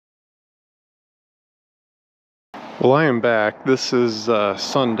Well, I am back. This is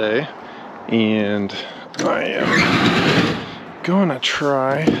Sunday, and I am gonna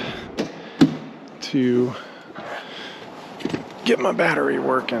try to get my battery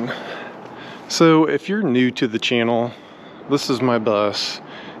working. So if you're new to the channel, this is my bus.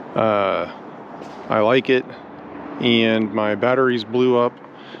 I like it, and my batteries blew up.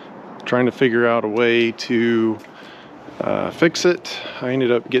 Trying to figure out a way to fix it. I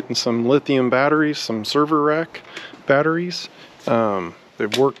ended up getting some lithium batteries, some server rack batteries.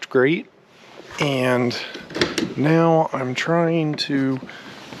 They've worked great, and now I'm trying to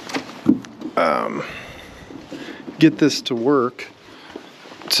get this to work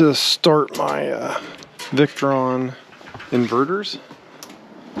to start my Victron inverters.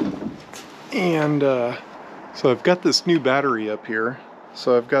 And so I've got this new battery up here.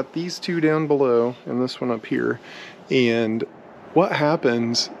 So I've got these two down below and this one up here. And what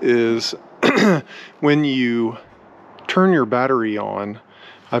happens is when you turn your battery on,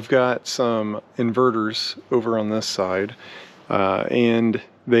 I've got some inverters over on this side, and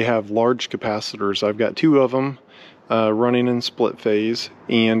they have large capacitors. I've got two of them running in split phase,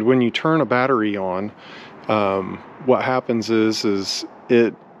 and when you turn a battery on, what happens is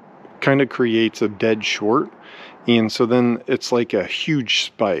it kind of creates a dead short, and so then it's like a huge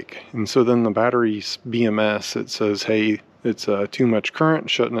spike, and so then the battery's BMS, it says, hey, it's too much current,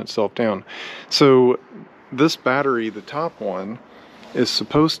 shutting itself down. So this battery, the top one, is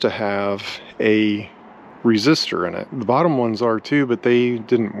supposed to have a resistor in it. The bottom ones are too, but they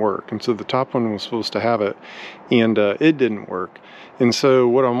didn't work, and so the top one was supposed to have it, and it didn't work. And so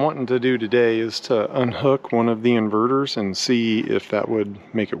what I'm wanting to do today is to unhook one of the inverters and see if that would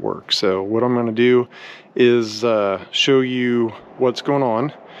make it work. So what I'm going to do is show you what's going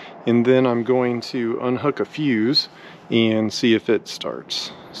on, and then I'm going to unhook a fuse and see if it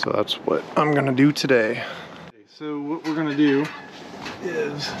starts. So that's what I'm going to do today. So what we're going to do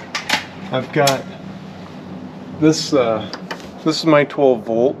is, I've got this, this is my 12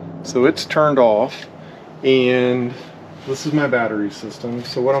 volt, so it's turned off, and this is my battery system.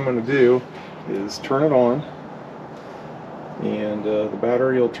 So what I'm going to do is turn it on, and the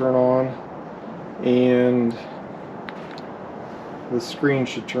battery will turn on, and the screen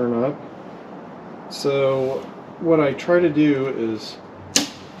should turn up. So what I try to do is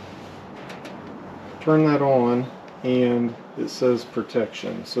turn that on, and it says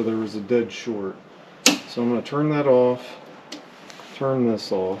protection, so there was a dead short. So I'm going to turn that off, turn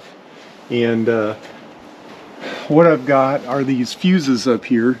this off, and what I've got are these fuses up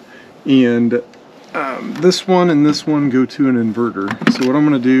here, and this one and this one go to an inverter. So what I'm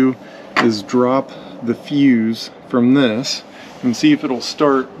going to do is drop the fuse from this and see if it'll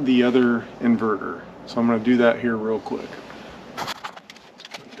start the other inverter. So I'm going to do that here real quick.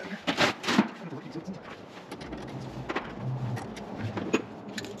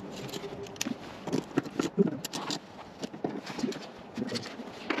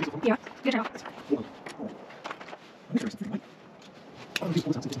 Yeah, good job.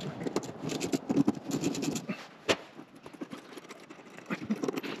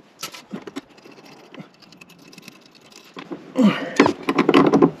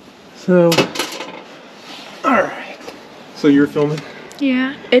 So, alright. So you're filming?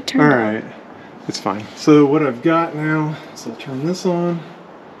 Yeah, it turned on. Alright, it's fine. So what I've got now is I'll turn this on,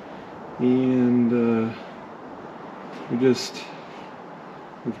 and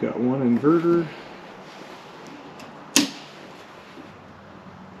we've got one inverter,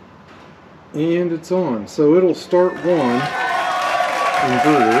 and it's on. So it'll start one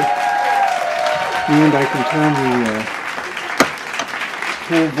inverter, and I can turn the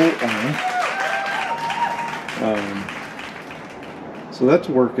 12 volt on. So that's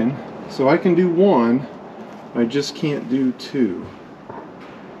working. So I can do one, I just can't do two.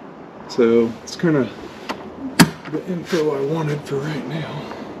 So it's kind of the info I wanted for right now.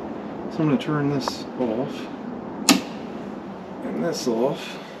 So I'm going to turn this off and this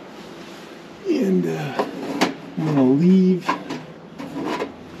off, and I'm going to leave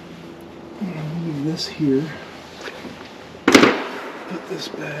this here, put this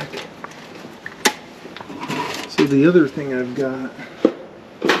back. So the other thing I've got,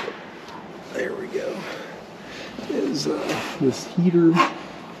 there we go, is this heater. I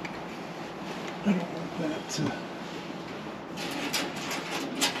don't want that to,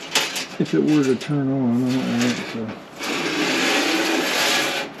 if it were to turn on, I don't want it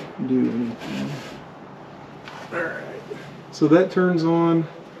to do anything. Alright, so that turns on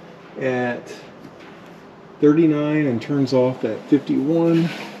at 39 and turns off at 51.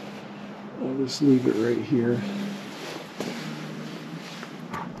 I'll just leave it right here.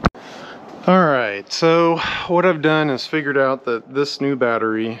 Alright, so what I've done is figured out that this new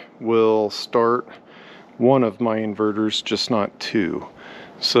battery will start one of my inverters, just not two.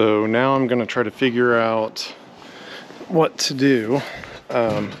 So now I'm going to try to figure out what to do.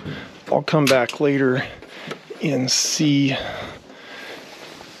 I'll come back later and see,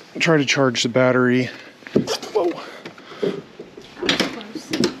 try to charge the battery. Whoa.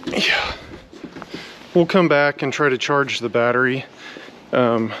 Yeah. We'll come back and try to charge the battery.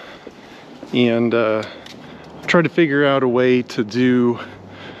 And try to figure out a way to do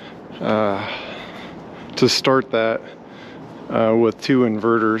to start that with two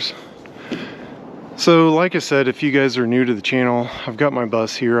inverters. So like I said, if you guys are new to the channel, I've got my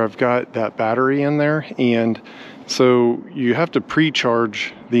bus here, I've got that battery in there, and so you have to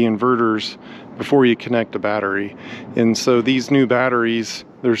pre-charge the inverters before you connect the battery. And so these new batteries,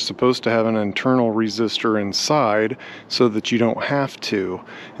 they're supposed to have an internal resistor inside so that you don't have to.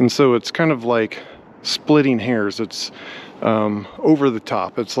 And so it's kind of like splitting hairs. It's over the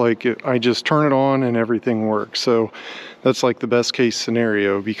top. It's like I just turn it on and everything works. So that's like the best case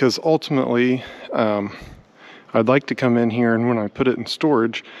scenario, because ultimately I'd like to come in here and when I put it in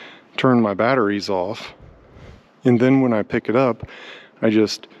storage, turn my batteries off. And then when I pick it up, I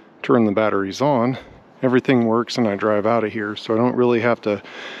just turn the batteries on, everything works, and I drive out of here. So I don't really have to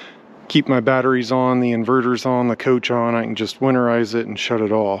keep my batteries on, the inverters on, the coach on. I can just winterize it and shut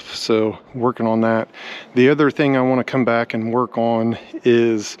it off. So working on that. The other thing I want to come back and work on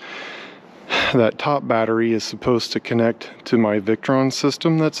is that top battery is supposed to connect to my Victron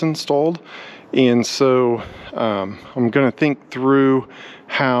system that's installed. And so I'm going to think through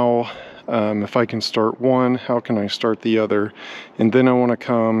how, if I can start one, how can I start the other? And then I want to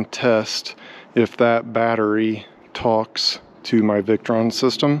come test if that battery talks to my Victron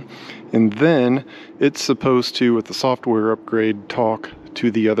system. And then it's supposed to, with the software upgrade, talk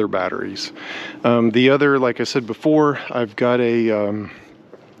to the other batteries. The other, like I said before, I've got a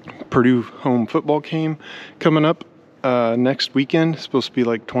Purdue home football game coming up next weekend. It's supposed to be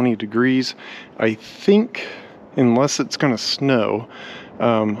like 20 degrees. I think, unless it's going to snow,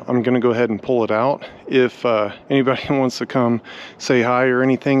 I'm going to go ahead and pull it out. If anybody wants to come say hi or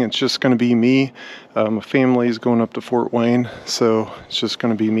anything, it's just going to be me. My family is going up to Fort Wayne, so it's just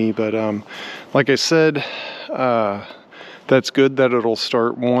going to be me. But like I said, that's good that it'll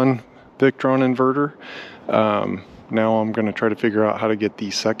start one Victron inverter. Now I'm going to try to figure out how to get the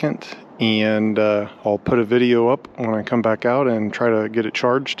second, and I'll put a video up when I come back out and try to get it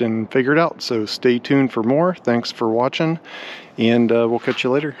charged and figure it out. So stay tuned for more. Thanks for watching, and we'll catch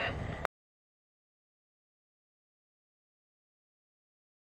you later.